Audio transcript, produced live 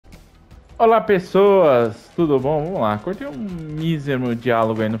Olá pessoas, tudo bom? Vamos lá, cortei um mísero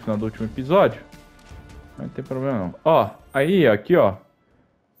diálogo aí no final do último episódio. Não tem problema não. Ó, aí, ó, aqui ó.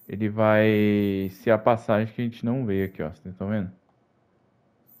 Ele vai ser a passagem que a gente não veio aqui, ó. Vocês estão vendo?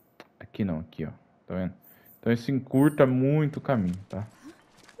 Aqui não, aqui ó. Tá vendo? Então isso encurta muito o caminho, tá?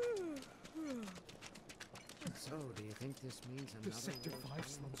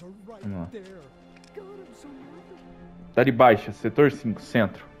 Vamos lá. Tá de baixa, setor 5,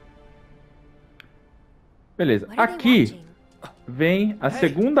 centro. Beleza, aqui vem a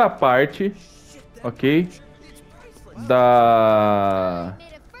segunda parte, ok? Da...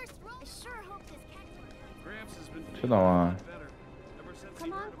 Deixa eu dar uma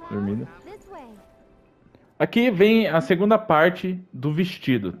dormida. Aqui vem a segunda parte do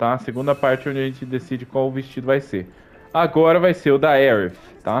vestido, tá? A segunda parte onde a gente decide qual o vestido vai ser. Agora vai ser o da Aerith,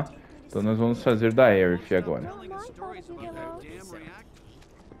 tá? Então nós vamos fazer da Aerith agora.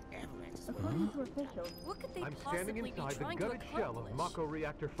 I'm standing inside the gutted shell of Mako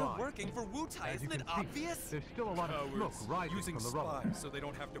Reactor 5. They're working for Wutai, isn't it obvious? There's still a lot of smoke rising from the rubble. So they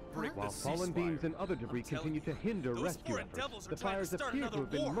don't have to break While fallen beams and other debris continue to hinder rescue efforts, the fires appear to have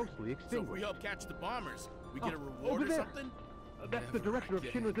been mostly extinguished. So if we help catch the bombers, we get a reward over or there. something? That's the director of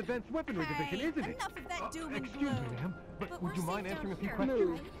Shinra's Advanced Weaponry Division, isn't it? Enough of that doom and Excuse me, gloom. ma'am, but would you mind safe answering a down few here.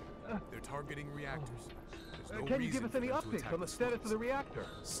 questions? They're targeting reactors. There's no Can you give reason us for any them to updates attack on the status of the reactor?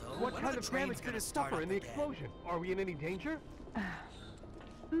 So, What when kind are of the trains damage did gonna it start suffer up in the again? explosion? Are we in any danger?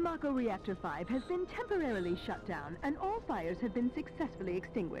 Mako Reactor 5 has been temporarily shut down, and all fires have been successfully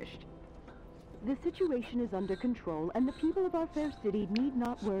extinguished. The situation is under control, and the people of our fair city need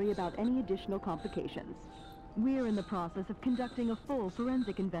not worry about any additional complications. We're in the process of conducting a full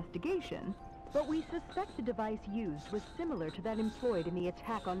forensic investigation, but we suspect the device used was similar to that employed in the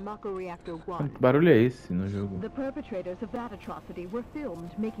attack on Mako Reactor 1. Que barulho é esse no jogo? The perpetrators of that atrocity were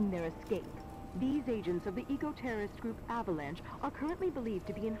filmed making their escape. These agents of the eco-terrorist group Avalanche are currently believed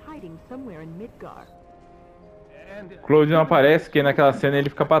to be in hiding somewhere in Midgar. Claude não aparece, que naquela cena ele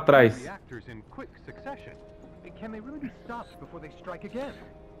fica pra trás. Reactors in quick succession. Can they really be stopped before they strike again?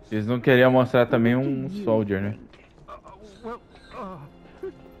 Eles não queriam mostrar também um soldier, né?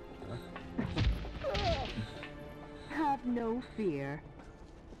 Have no fear.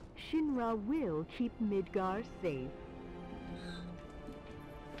 Shinra will keep Midgar safe.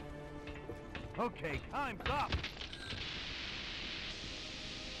 Okay, time's up.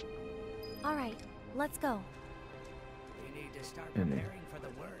 All right, let's go. We need to start Beleza. preparing for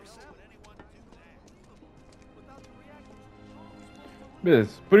the worst.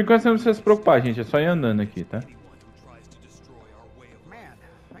 Beleza, por enquanto você não precisa se preocupar, gente. É só ir andando aqui, tá? Man,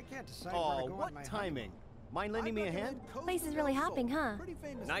 I can't decide where Oh, to go on what my timing? Mind lending me a hand? Place is really hopping, huh?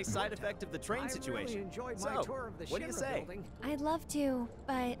 Nice side effect of the train I situation. really enjoyed my So, tour of the what do you Shinra say? building. I'd love to,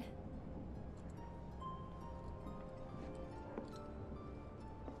 but...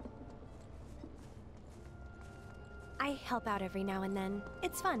 I help out every now and then.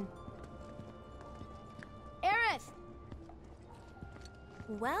 It's fun. Aerith!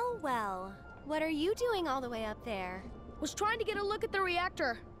 Well, well. What are you doing all the way up there? Was trying to get a look at the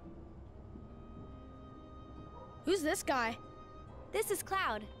reactor. Who's this guy? This is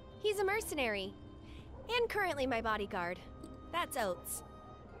Cloud. He's a mercenary. And currently my bodyguard. That's Oates.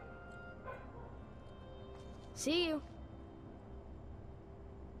 See you.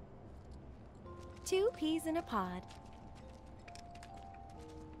 2 peas in a pod.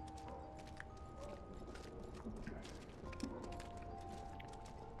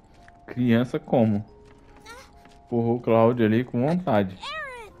 Criança como? Empurrou o Cláudio ali com vontade.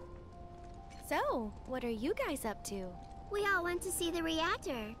 So, what are you guys up to? We all went to see the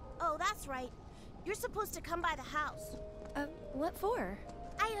reactor. Oh, that's right. You're supposed to come by the house. What for?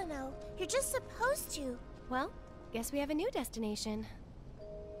 I don't know. You're just supposed to. Well, guess we have a new destination.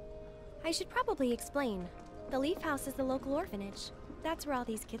 I should probably explain. The Leaf House is the local orphanage. That's where all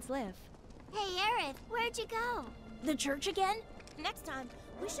these kids live. Hey, Aerith, where'd you go? The church again? Next time,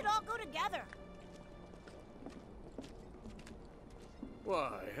 we should all go together.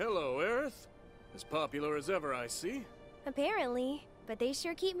 Why, hello, Aerith. As popular as ever, I see. Apparently, but they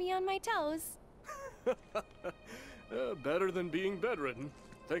sure keep me on my toes. Better than being bedridden.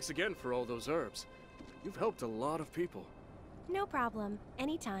 Thanks again for all those herbs. You've helped a lot of people. No problem.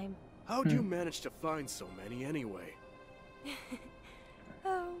 Anytime. How'd you manage to find so many anyway?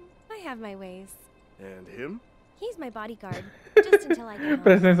 Oh, I have my ways. And him? He's my bodyguard, just until I get home.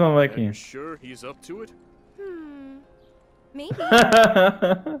 Presta atenção, Are you molequinho. sure he's up to it? Maybe.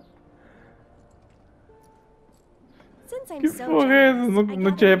 Since I'm Que so porra é essa? generous, Não, I não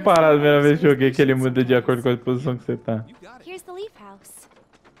gather tinha you reparado a primeira some vez que joguei que ele observations muda de acordo com a sometimes. posição que você tá. Here's the Leaf House.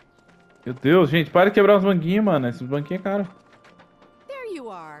 Meu Deus, gente, para de quebrar os banquinhos, mano. Esses banquinhos é caro. There you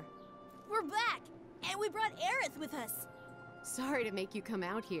are. We're back, and we brought Aerith with us. Sorry to make you come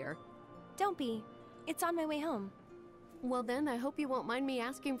out here. Don't be. It's on my way home. Well then, I hope you won't mind me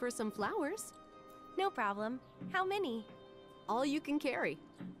asking for some flowers. No problem. How many? All you can carry.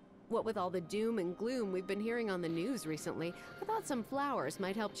 What with all the doom and gloom we've been hearing on the news recently, I thought some flowers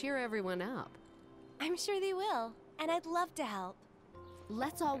might help cheer everyone up. I'm sure they will, and I'd love to help.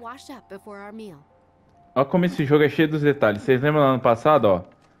 Let's all wash up before our meal. Olha como esse jogo é cheio dos detalhes. Vocês lembram lá no passado, ó?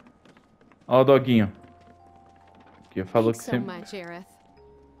 Ó o doguinho. Que falou Thanks que so sempre... much, Aerith.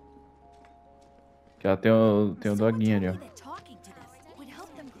 Que ela tem o doguinho ali, ó.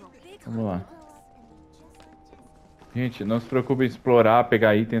 Vamos lá. Gente, não se preocupe em explorar,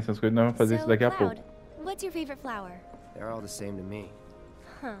 pegar itens, essas coisas. Nós vamos fazer isso daqui a pouco. What's your favorite flower? They're all the same to me.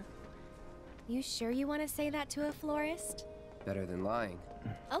 Huh. You sure you want to say that to a florist? Better than lying.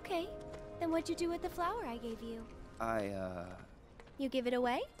 Okay. Then what'd you do with the flower I gave you? You give it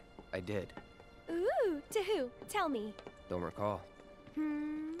away? I did. Ooh, to who? Tell me. Don't recall.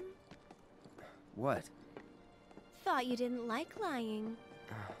 What? Thought you didn't like lying.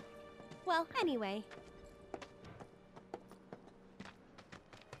 Well, anyway.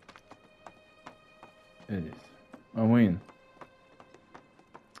 Beleza. Vamos indo.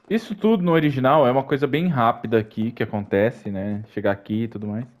 Isso tudo no original é uma coisa bem rápida aqui que acontece, né? Chegar aqui e tudo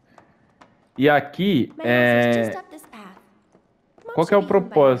mais. E aqui Qual que é o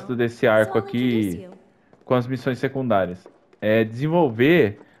propósito desse arco aqui com as missões secundárias? É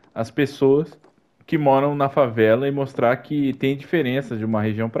desenvolver as pessoas que moram na favela e mostrar que tem diferenças de uma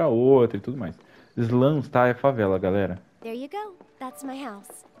região para outra e tudo mais. Slums, tá? É favela, galera. There you go. That's my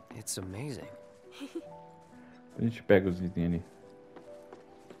house. It's amazing. A gente pega os itens ali.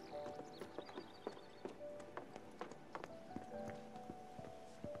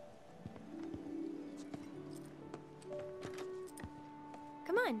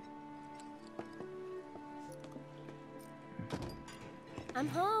 Come on. I'm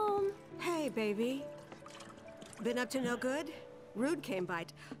home. Hey, baby. Been up to no good? Rude came by.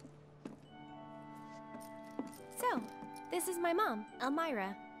 So, this is my mom,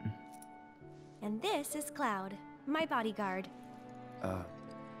 Elmira. And this is Cloud, my bodyguard.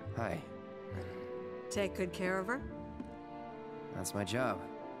 Hi. Take good care of her? That's my job.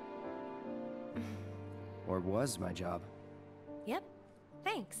 Or was my job. Yep.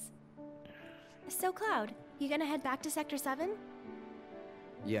 Thanks. So, Cloud, you gonna head back to Sector 7?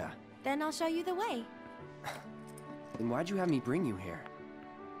 Yeah. Then I'll show you the way. Then why'd you have me bring you here?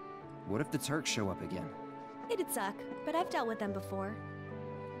 What if the Turks show up again? It'd suck, but I've dealt with them before.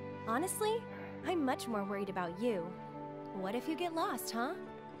 Honestly, I'm much more worried about you. What if you get lost, huh?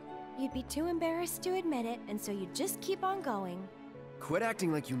 You'd be too embarrassed to admit it, and so you'd just keep on going. Quit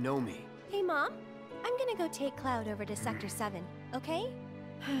acting like you know me. Hey, Mom. I'm gonna go take Cloud over to Sector 7, okay?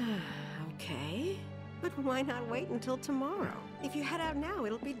 Okay. But why not wait until tomorrow? If you head out now,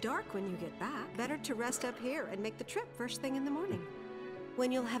 it'll be dark when you get back. Better to rest up here and make the trip first thing in the morning,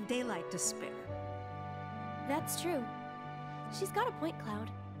 when you'll have daylight to spare. That's true. She's got a point, Cloud.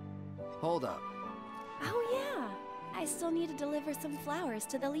 Hold up. Oh yeah, I still need to deliver some flowers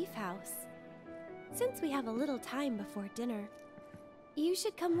to the Leaf House. Since we have a little time before dinner, you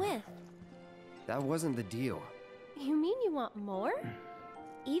should come with. That wasn't the deal. You mean you want more?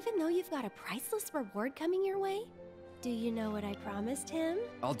 Even though you've got a priceless reward coming your way? Do you know what I promised him?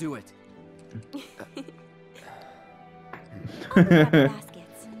 I'll do it. I'll grab the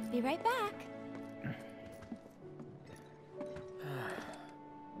baskets. Be right back.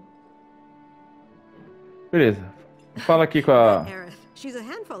 Beleza. Fala aqui com a... Aerith, she's a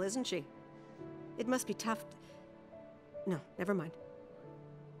handful, isn't she? It must be tough. No, never mind.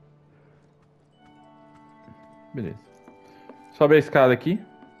 Beleza. Sobe a escada aqui.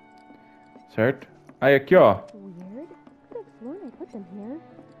 Certo? Aí aqui, ó.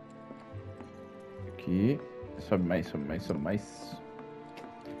 Aqui. Sobe mais, sobe mais, sobe mais.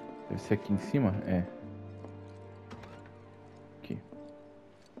 Deve ser aqui em cima? É. Aqui.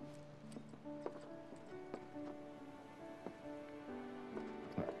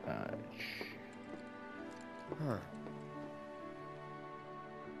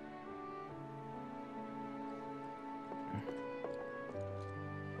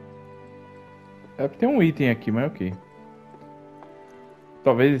 É, tem um item aqui, mas ok.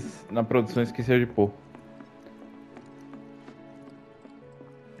 Talvez na produção esqueceu de pôr.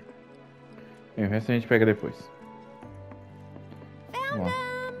 Bem, o resto a gente pega depois. Found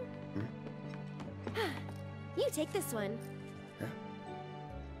them! You take this one.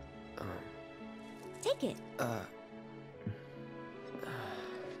 Take it.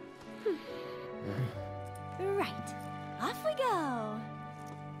 Right. Off we go.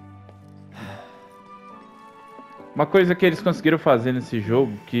 Uma coisa que eles conseguiram fazer nesse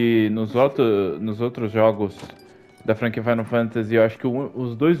jogo, que nos outros jogos da franquia Final Fantasy, eu acho que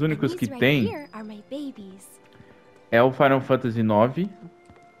os dois únicos que tem é o Final Fantasy IX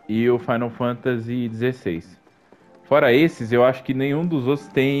e o Final Fantasy XVI. Fora esses, eu acho que nenhum dos outros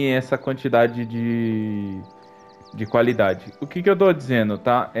tem essa quantidade de qualidade. O que eu tô dizendo,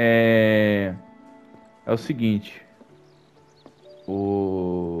 tá? É o seguinte.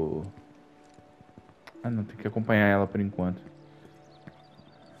 Não, tem que acompanhar ela por enquanto.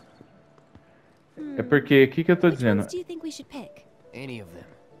 É porque, o que eu tô dizendo? Any of them.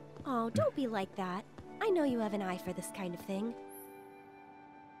 Oh, don't be like that. I know you have an eye for this kind of thing.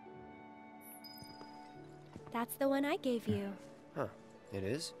 That's the one I gave you. Huh, it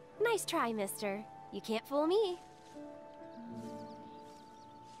is? Nice try, mister. You can't fool me.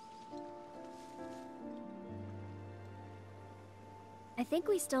 I think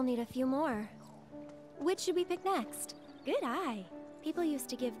we still need a few more. Which should we pick next? Good eye. People used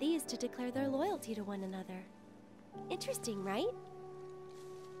to give these to declare their loyalty to one another. Interesting, right?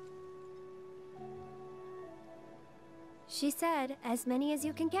 She said, as many as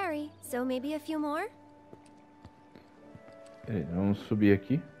you can carry, so maybe a few more? Peraí, vamos subir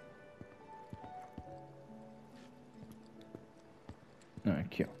aqui. Não,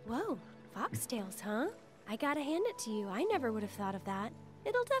 aqui, ó. Whoa, foxtails, huh? I gotta hand it to you. I never would have thought of that.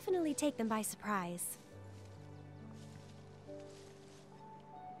 It'll definitely take them by surprise.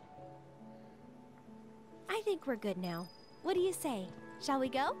 I think we're good now. What do you say? Shall we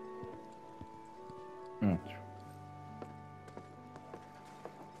go?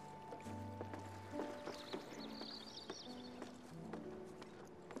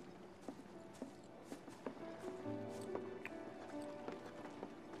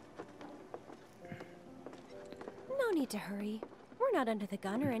 No need to hurry. We're not under the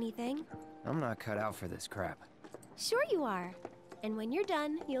gun or anything. I'm not cut out for this crap. Sure you are. And when you're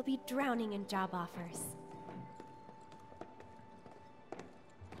done, you'll be drowning in job offers.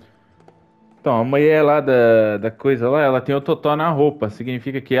 Então, a mulher lá da coisa lá, ela tem o totó na roupa.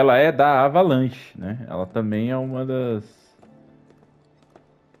 Significa que ela é da Avalanche, né? Ela também é uma das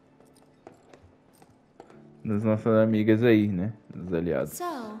nossas amigas aí, né? Dos aliados. So,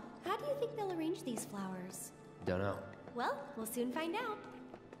 how do you think they'll arrange these flowers? Don't know. Well, we'll soon find out.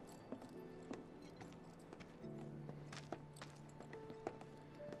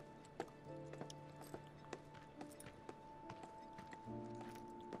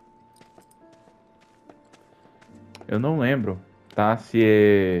 Eu não lembro, tá?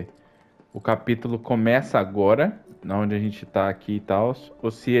 Se o capítulo começa agora, onde a gente tá aqui e tal,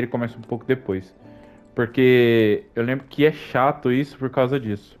 ou se ele começa um pouco depois. Porque eu lembro que é chato isso por causa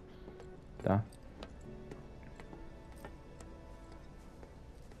disso, tá?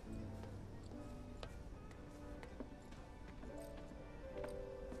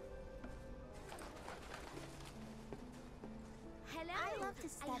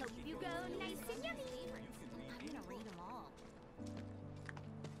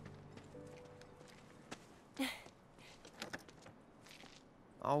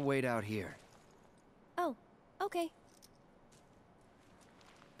 I'll wait out here. Oh, okay.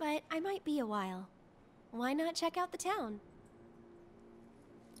 But I might be a while. Why not check out the town?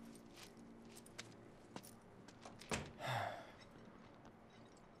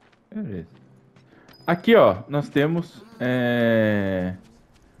 Beleza. Aqui, ó, nós temos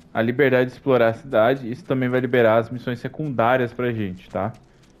a liberdade de explorar a cidade. Isso também vai liberar as missões secundárias pra gente, tá?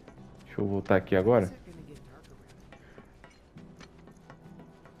 Deixa eu voltar aqui agora.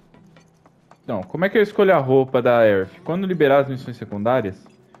 Então, como é que eu escolho a roupa da Aerith? Quando liberar as missões secundárias,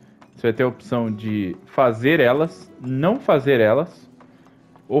 você vai ter a opção de fazer elas, não fazer elas,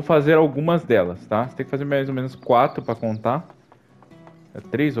 ou fazer algumas delas, tá? Você tem que fazer mais ou menos 4 pra contar. É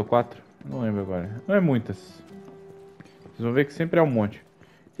 3 ou 4? Não lembro agora. Não é muitas. Vocês vão ver que sempre é um monte.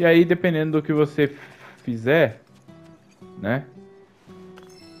 E aí, dependendo do que você fizer, né?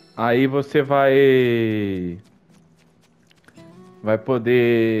 Aí você vai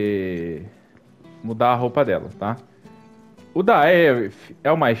poder mudar a roupa dela, tá? O da Aerith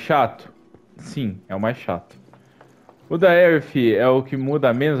é o mais chato? Sim, é o mais chato. O da Aerith é o que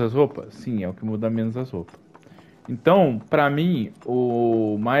muda menos as roupas? Sim, é o que muda menos as roupas. Então, pra mim,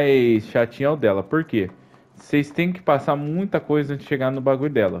 o mais chatinho é o dela. Por quê? Vocês têm que passar muita coisa antes de chegar no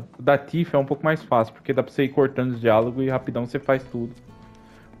bagulho dela. O da Tifa é um pouco mais fácil, porque dá pra você ir cortando os diálogos e rapidão você faz tudo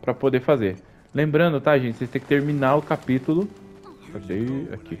pra poder fazer. Lembrando, tá, gente? Vocês têm que terminar o capítulo.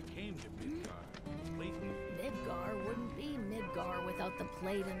 Cadê? Aqui.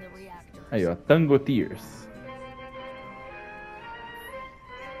 Aí, ó, Tango Tears.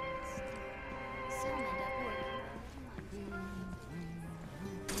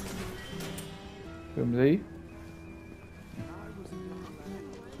 Vamos aí.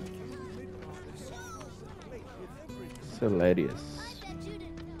 Celerias.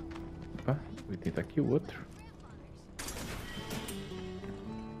 Opa, vou tentar aqui o outro.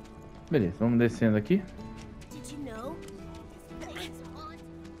 Beleza, vamos descendo aqui.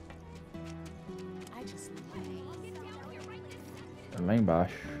 Lá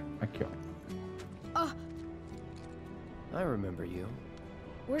embaixo. Aqui, ó. I remember you.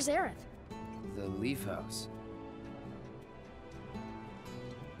 Where's Aerith? The Leaf House.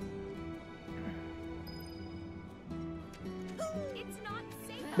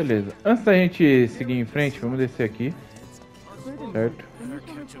 Beleza. Antes da gente seguir em frente, vamos descer aqui. Certo?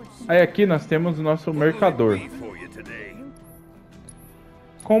 Aí aqui nós temos o nosso mercador.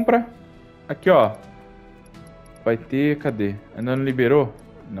 Compra. Aqui, ó. Vai ter... Cadê? Ainda não liberou?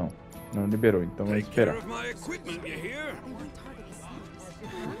 Não. Não liberou. Então vamos esperar.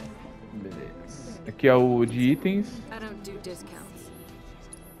 Beleza. Aqui é o de itens.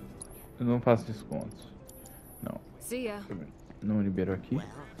 Eu não faço descontos. Não. Não liberou aqui.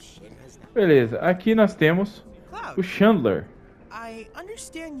 Beleza. Aqui nós temos o Chandler. I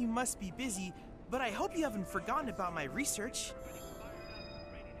understand you must be busy, but I hope you haven't forgotten about my research.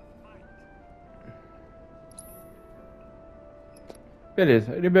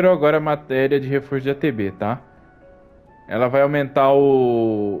 Beleza, liberou agora a matéria de reforço de ATB, tá? Ela vai aumentar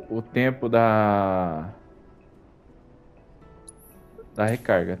o tempo da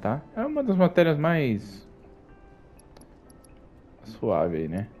recarga, tá? É uma das matérias mais suave aí,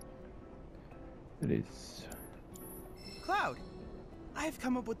 né? Beleza. Cloud, I have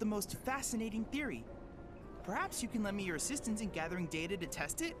come up with the most fascinating theory. Perhaps you can lend me your assistance in gathering data to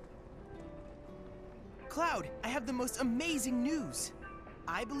test it? Cloud, I have the most amazing news.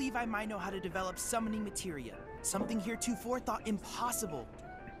 I believe I might know how to develop summoning materia, something heretofore thought impossible.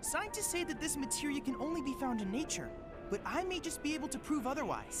 Scientists say that this materia can only be found in nature, but I may just be able to prove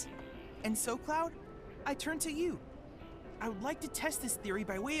otherwise. And so, Cloud, I turn to you. I would like to test this theory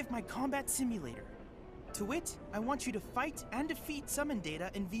by way of my combat simulator. To wit, I want you to fight and defeat summon data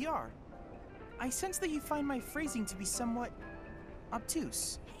in VR. I sense that you find my phrasing to be somewhat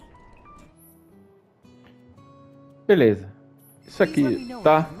obtuse. Beleza. Isso aqui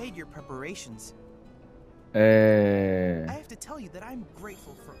tá.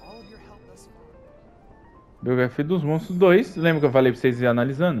 Biografia dos Monstros 2. Lembra que eu falei pra vocês ir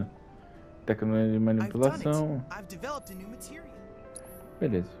analisando? Tecnologia de manipulação.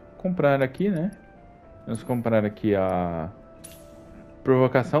 Beleza. Comprar aqui, né? Vamos comprar aqui a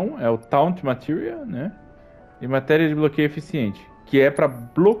provocação. É o Taunt Material, né? E matéria de bloqueio eficiente. Que é pra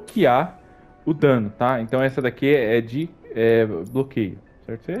bloquear o dano, tá? Então essa daqui é de bloqueio,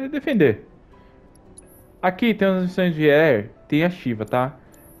 certo? É defender. Aqui tem as missões de tem a Shiva, tá?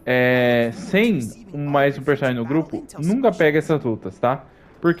 Sem mais um personagem no grupo, nunca pega essas lutas, tá?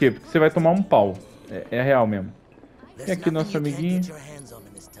 Por quê? Porque você vai tomar um pau. É real mesmo. Tem aqui nosso amiguinho.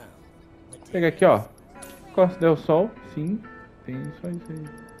 Pega aqui, ó. Costa del Sol, sim. Tem só isso aí.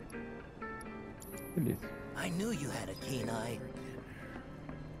 Beleza.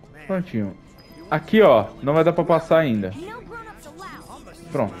 Prontinho. Aqui, ó, não vai dar pra passar ainda.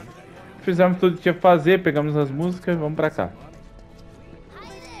 Pronto. Fizemos tudo que tinha que fazer, pegamos as músicas, vamos pra cá.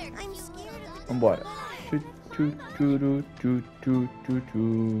 Vambora.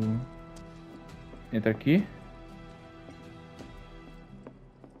 Entra aqui.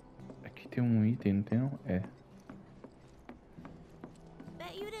 Aqui tem um item, não tem não? É.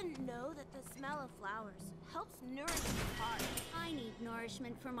 Bet you didn't know that the smell of flowers helps nourish your heart. I need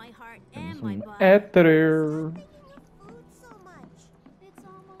nourishment for my heart and my body. Éter.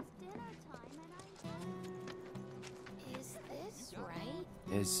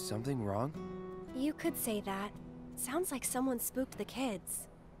 Is something wrong? You could say that. Sounds like someone spooked the kids.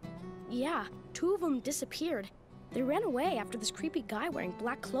 Yeah, 2 of them disappeared. They ran away after this creepy guy wearing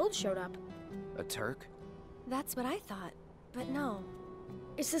black clothes showed up. A Turk? That's what I thought, but no.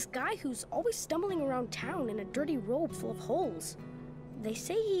 It's this guy who's always stumbling around town in a dirty robe full of holes. They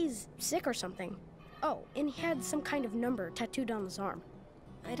say he's sick or something. Oh, and he had some kind of number tattooed on his arm.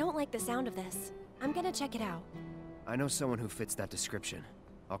 I don't like the sound of this. I'm gonna check it out. I know someone who fits that description.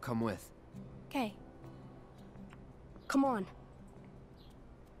 I'll come with. Okay. Come on.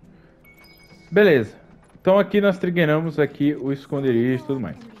 Beleza. Então aqui nós triggeramos aqui o esconderijo e tudo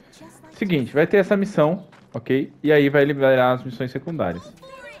mais. Seguinte, vai ter essa missão, ok? E aí vai liberar as missões secundárias.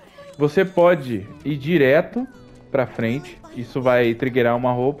 Você pode ir direto pra frente. Isso vai triggerar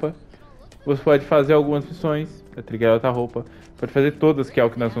uma roupa. Você pode fazer algumas missões. Vai triggerar outra roupa. Pode fazer todas, que é o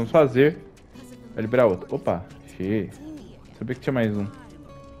que nós vamos fazer. Vai liberar outra. Opa, cheio. Sabia que tinha mais um.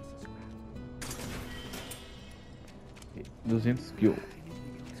 200 gil.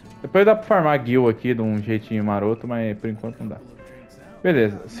 Depois dá pra farmar gil aqui de um jeitinho maroto, mas por enquanto não dá.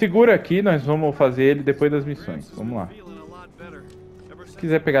 Beleza, segura aqui, nós vamos fazer ele depois das missões. Vamos lá. Se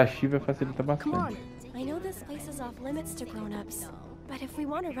quiser pegar a Shiva, facilita bastante. I know this place is off limits to grown-ups, but if we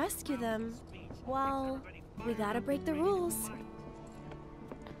want to rescue them, well, we gotta break the rules.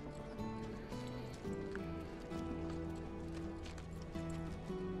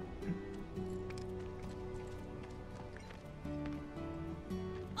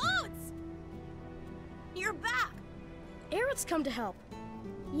 You're back! Aerith's come to help.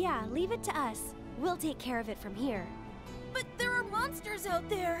 Yeah, leave it to us. We'll take care of it from here. But there are monsters out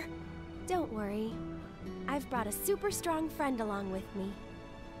there! Don't worry. I've brought a super strong friend along with me.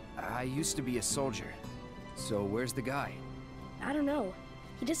 I used to be a soldier. So where's the guy? I don't know.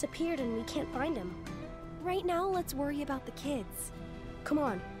 He disappeared and we can't find him. Right now, let's worry about the kids. Come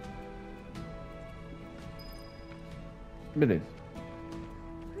on. Beleza.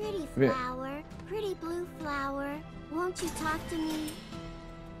 Pretty flower, pretty blue flower, won't you talk to me?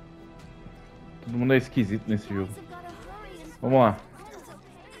 Todo mundo é esquisito nesse jogo. Vamos lá.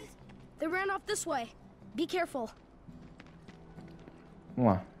 They ran off this way. Be careful.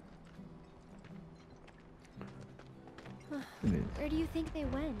 Vamos lá. Beleza. Where do you think they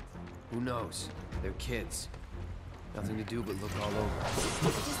went? Who knows? They're kids. Nothing to do but look all over.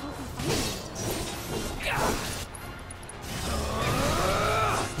 Just hope we find them.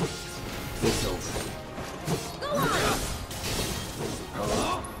 It's over. Go on!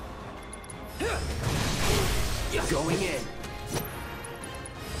 Going in.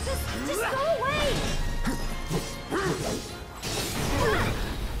 Just go away!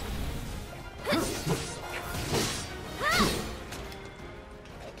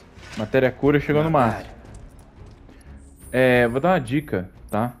 Matéria cura chegou no máximo. Vou dar uma dica,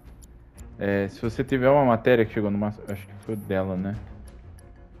 tá? Se você tiver uma matéria que chegou no máximo, acho que foi dela, né?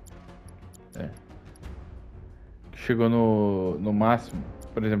 Que chegou no máximo.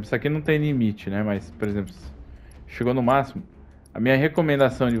 Por exemplo, isso aqui não tem limite, né? Mas, por exemplo, chegou no máximo. A minha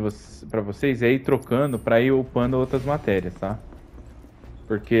recomendação pra vocês é ir trocando pra ir upando outras matérias, tá?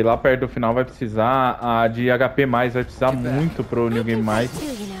 Porque lá perto do final vai precisar, a de HP+, vai precisar muito pro New Game+.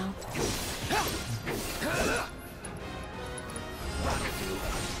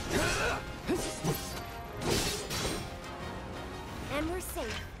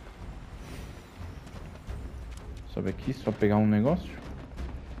 Sobe aqui, só pegar um negócio.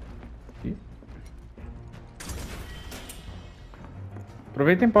 Aqui.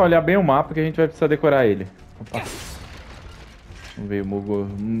 Aproveitem para olhar bem o mapa que a gente vai precisar decorar ele. Opa. Vamos ver o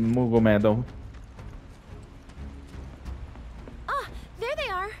Mugo Medal. Ah, there they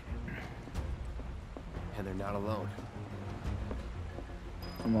are. And they're not alone.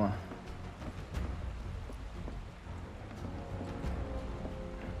 Vamos lá.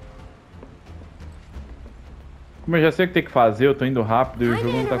 Como eu já sei o que tem que fazer, eu tô indo rápido e o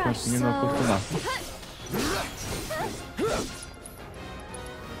jogo não tá conseguindo acostumar.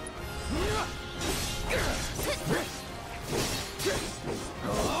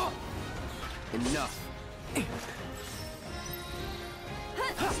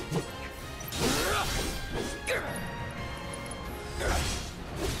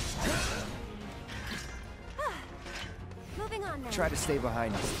 Try to stay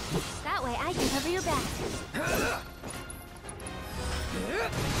behind me. That way I can cover your back.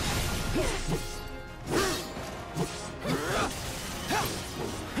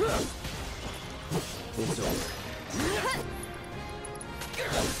 It's over.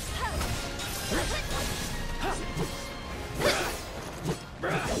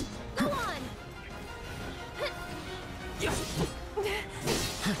 Go on.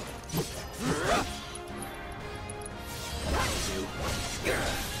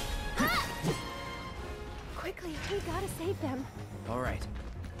 Quickly, we gotta save them. All right.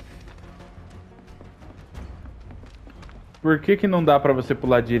 Por que não dá pra você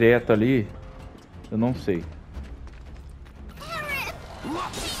pular direto ali? Eu não sei.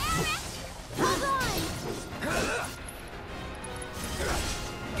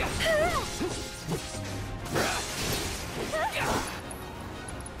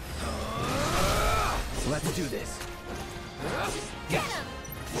 Let's do this. Get him!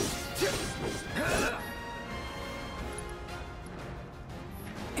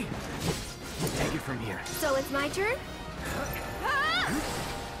 Take it from here. So it's my turn?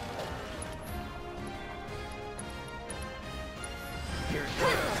 Here.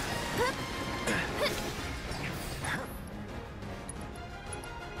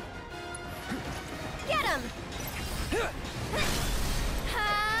 Get him!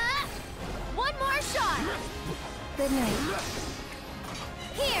 One more shot! Good ignite.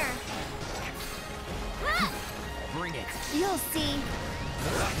 Here! Bring it. You'll see.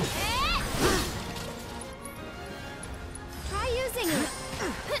 Try using it.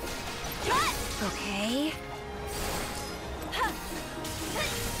 Okay.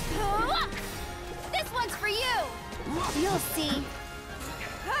 This one's for you. You'll see.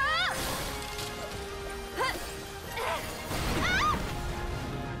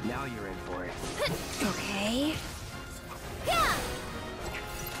 Now you're in for it. Okay.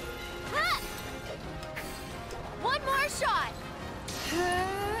 One more shot.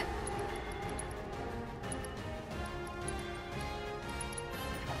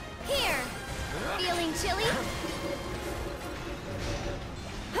 Here. Feeling chilly?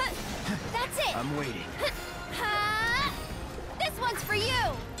 That's it. I'm waiting. This one's for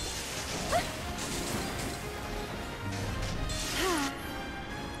you.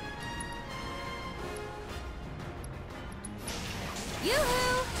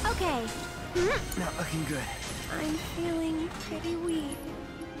 Yoo-hoo! Okay. Not looking good. I'm feeling pretty weak.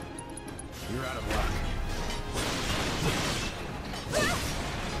 You're out of luck.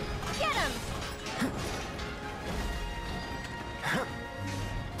 Get him!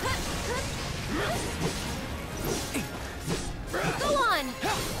 Go on!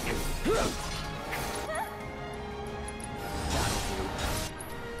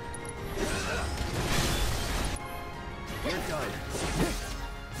 You're done.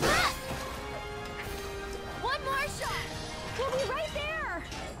 One more shot! We'll be right there!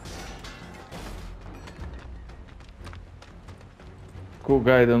 Cool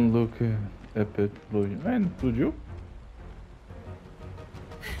guy don't look up at explosion. Man, explodiu?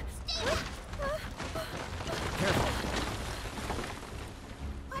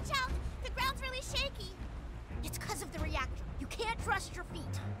 Watch out! The ground's really shaky. It's because of the reactor. You can't trust your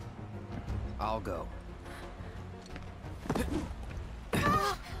feet. I'll go.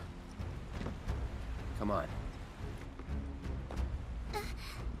 Come on.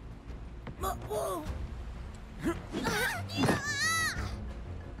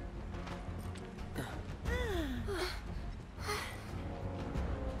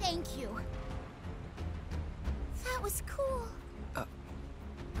 Thank you. That was cool.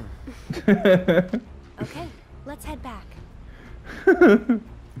 Okay, let's head back.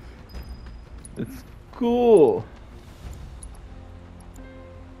 It's cool.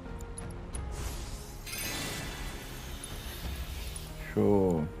 Deixa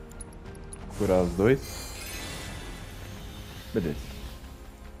eu curar os dois. Beleza.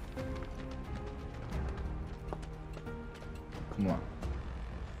 Vamos lá.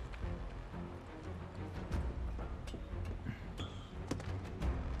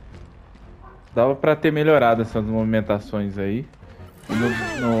 Dava pra ter melhorado essas movimentações aí. E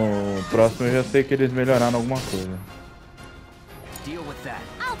no próximo eu já sei que eles melhoraram alguma coisa. Deal with that.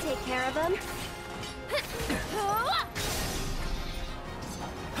 I'll take care of them.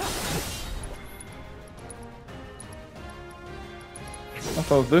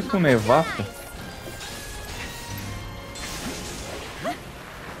 Nossa, os dois com nevasca.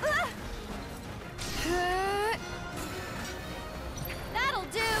 That'll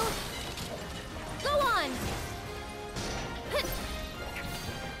do. Go on.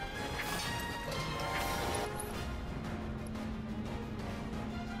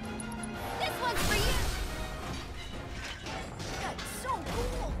 This one's for you. That's so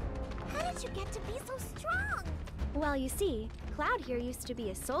cool. How did you get to be so strong? Well, you see, Cloud here used to be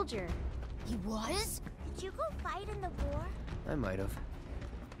a soldier. He was? Did you go fight in the war? I might have.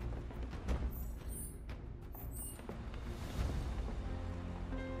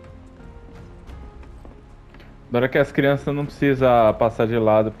 Agora que as crianças não precisam passar de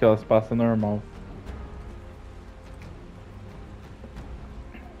lado porque elas passam normal.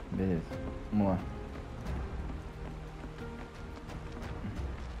 Beleza, vamos lá.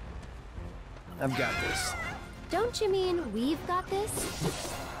 I've got this. Don't you mean we've got this?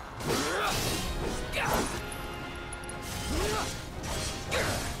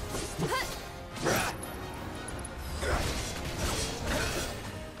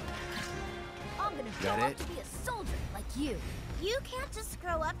 I'm gonna grow up to be a soldier like you. You can't just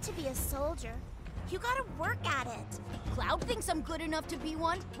grow up to be a soldier. You gotta work at it. Cloud thinks I'm good enough to be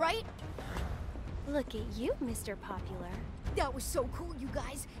one, right? Look at you, Mr. Popular. That was so cool, you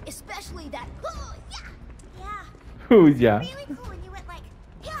guys. Especially that. Oh, yeah. Yeah. Who's yeah? Really cool when you went like,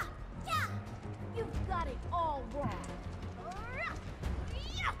 yeah, yeah. You've got it all wrong.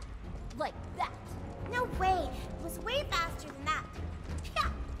 Yeah. Like that. No way. It was way faster than that. Yeah,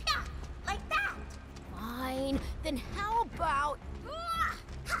 yeah. Like that. Fine. Then how about...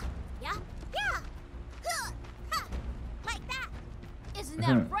 Yeah, yeah. Isn't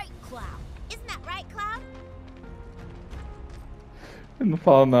that right, Cloud? Isn't that right, Cloud? Eu não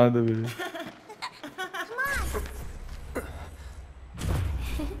falo nada, velho.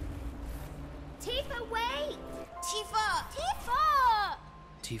 Tifa, wait! Tifa! Tifa!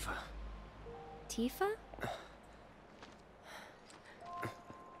 Tifa. Tifa?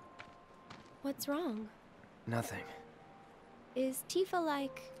 What's wrong? Nothing. Is Tifa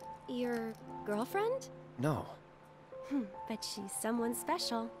like your girlfriend? No, But she's someone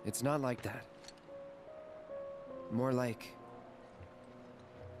special. it's not like that. More like...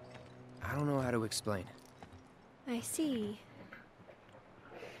 I don't know how to explain. I see.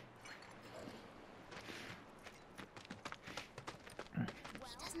 He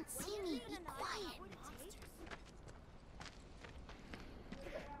doesn't see me. Be quiet.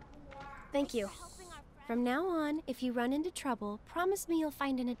 Thank you. From now on, if you run into trouble, promise me you'll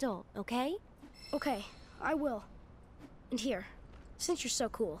find an adult, okay? Okay, I will. And here, since you're so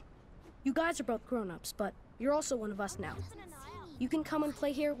cool, you guys are both grown-ups, but you're also one of us now. You can come and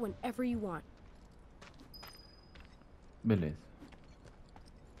play here whenever you want. Beleza.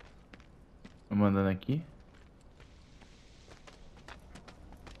 Tô mandando aqui.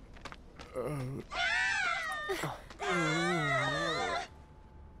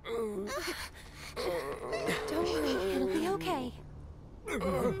 Don't worry, it'll be okay.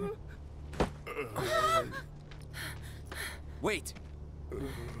 Wait!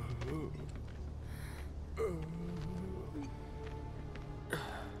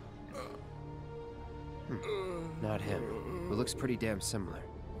 Not him. It looks pretty damn similar.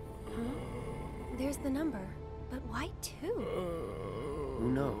 Huh? There's the number, but why two?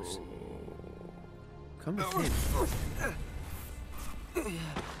 Who knows? Come to think.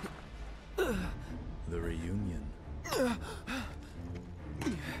 The reunion.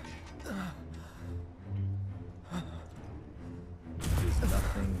 There's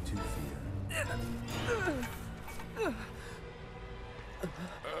nothing to fear.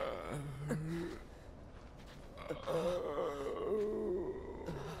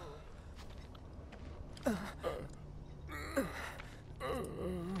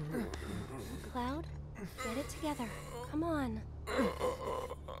 Cloud, get it together. Come on.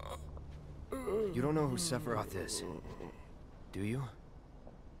 You don't know who Sephiroth is, do you?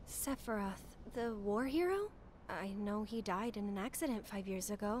 Sephiroth, the war hero? I know he died in an accident 5 years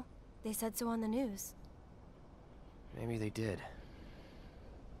ago. They said so on the news. Maybe they did.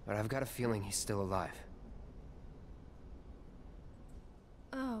 But I've got a feeling he's still alive.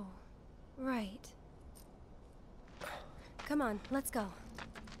 Oh, right. Come on, let's go.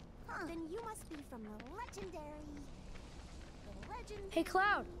 Then you must be from the legendary... Hey,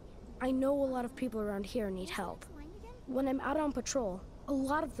 Cloud! I know a lot of people around here need help. When I'm out on patrol, a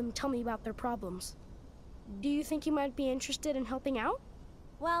lot of them tell me about their problems. Do you think you might be interested in helping out?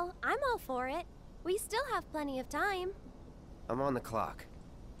 Well, I'm all for it. We still have plenty of time. I'm on the clock.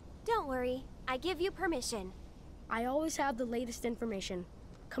 Don't worry, I give you permission. I always have the latest information.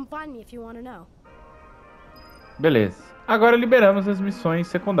 Come find me if you want to know. Beleza. Agora liberamos as missões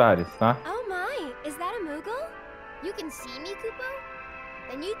secundárias, tá? Oh my, is that a Moogle? You can see me, Kupo?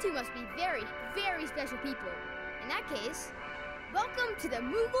 Then you two must be very, very special people. In that case, welcome to the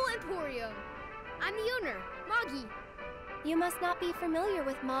Moogle Emporium. I'm the owner, Moggy. You must not be familiar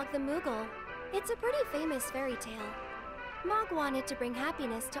with Mog the Moogle. It's a pretty famous fairy tale. Mog wanted to bring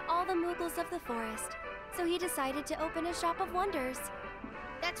happiness to all the Moogles of the forest, so he decided to open a shop of wonders.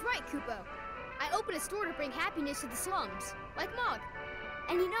 That's right, Kupo. I opened a store to bring happiness to the slums, like Mog.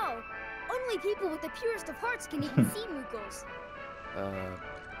 And you know, only people with the purest of hearts can even see Moogles.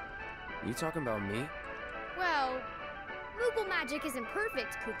 You talking about me? Well, Moogle magic isn't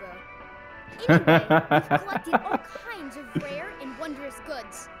perfect, Kupo. Anyway, we've collected all kinds of rare and wondrous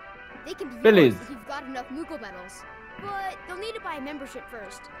goods. They can be yours if you've got enough Moogle medals. But you'll need to buy a membership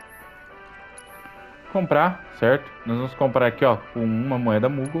first. Comprar, certo? Nós vamos comprar aqui, ó, com uma moeda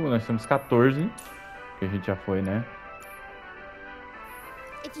Moogle. Nós temos 14, que a gente já foi, né?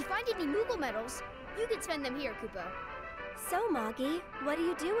 If you find any Moogle medals, you can spend them here, Kupo. So, Moggy, what do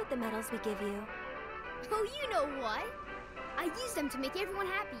you do with the medals we give you? Oh, you know what? I use them to make everyone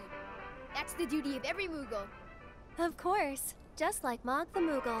happy. That's the duty of every Moogle. Of course, just like Mog the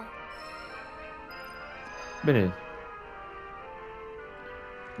Moogle. Beleza.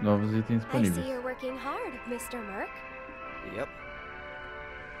 Novos itens I disponíveis. see you're working hard, Mr. Merc. Yep.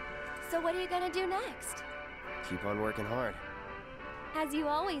 So what are you gonna do next? Keep on working hard. As you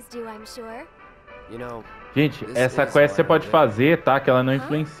always do, I'm sure. You know, Gente, essa quest você pode fazer, tá? Que ela não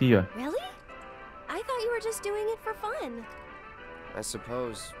influencia. Really? I thought you were just doing it for fun. I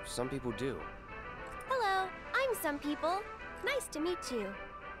suppose some people do. Hello, I'm some people. Nice to meet you.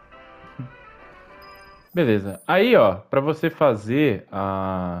 Beleza. Aí, ó, pra você fazer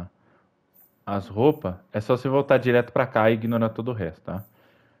as roupas, é só você voltar direto pra cá e ignorar todo o resto, tá?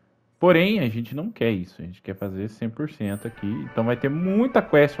 Porém, a gente não quer isso. A gente quer fazer 100% aqui. Então vai ter muita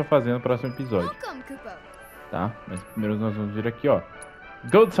quest pra fazer no próximo episódio. Tá? Mas primeiro nós vamos vir aqui, ó.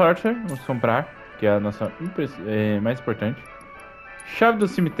 Gold Sorter, vamos comprar, que é a nossa mais importante. Chave do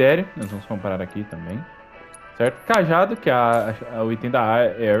cemitério, nós vamos comprar aqui também. Certo? Cajado, que é o item da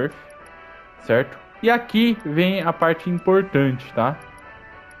Earth. Certo? E aqui vem a parte importante, tá?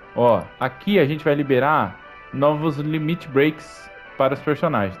 Ó, aqui a gente vai liberar novos limit breaks para os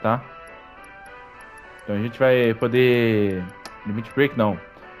personagens, tá? Então a gente vai poder... Limit break não.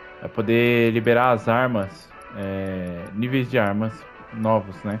 Vai poder liberar as armas, níveis de armas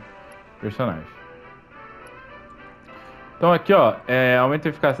novos, né? Personagem. Então aqui, ó, aumenta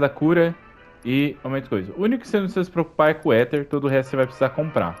a eficácia da cura e aumenta coisa. O único que você não precisa se preocupar é com o Ether, todo o resto você vai precisar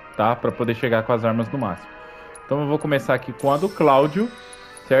comprar, tá? Pra poder chegar com as armas no máximo. Então eu vou começar aqui com a do Cláudio,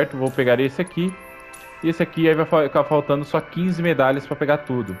 certo? Vou pegar esse aqui. E esse aqui aí vai ficar faltando só 15 medalhas pra pegar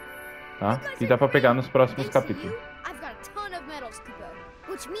tudo, tá? E dá pra pegar nos próximos capítulos.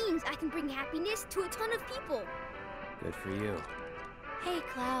 Which means I can bring happiness to a ton of people. Good for you. Hey,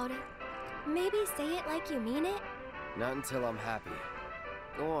 Cloud. Maybe say it like you mean it? Not until I'm happy.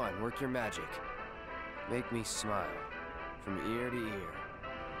 Go on, work your magic. Make me smile. From ear to ear.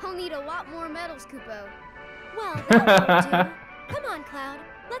 I'll need a lot more medals, Kupo. Well, that won't do. Come on, Cloud.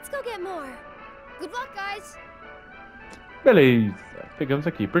 Let's go get more. Good luck, guys. Beleza. Pegamos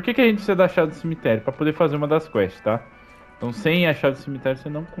aqui. Por que a gente precisa da chave do cemitério? Pra poder fazer uma das quests, tá? Então, sem a chave do cemitério, você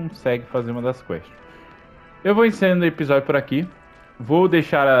não consegue fazer uma das quests. Eu vou encerrando o episódio por aqui. Vou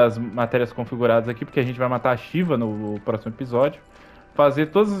deixar as matérias configuradas aqui, porque a gente vai matar a Shiva no próximo episódio. Fazer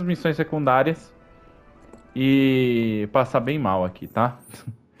todas as missões secundárias. E passar bem mal aqui, tá?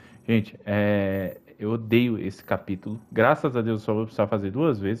 Gente, eu odeio esse capítulo. Graças a Deus, eu só vou precisar fazer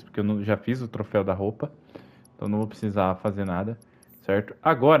 2 vezes, porque eu já fiz o troféu da roupa. Então, não vou precisar fazer nada, certo?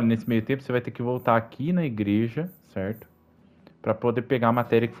 Agora, nesse meio tempo, você vai ter que voltar aqui na igreja, certo? Para poder pegar a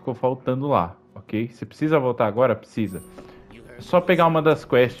matéria que ficou faltando lá, ok? Você precisa voltar agora? Precisa. É só pegar uma das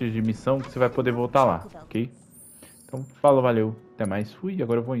quests de missão que você vai poder voltar lá, ok? Então, falou, valeu, até mais. Fui,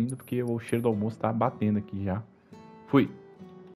 agora eu vou indo porque o cheiro do almoço tá batendo aqui já. Fui.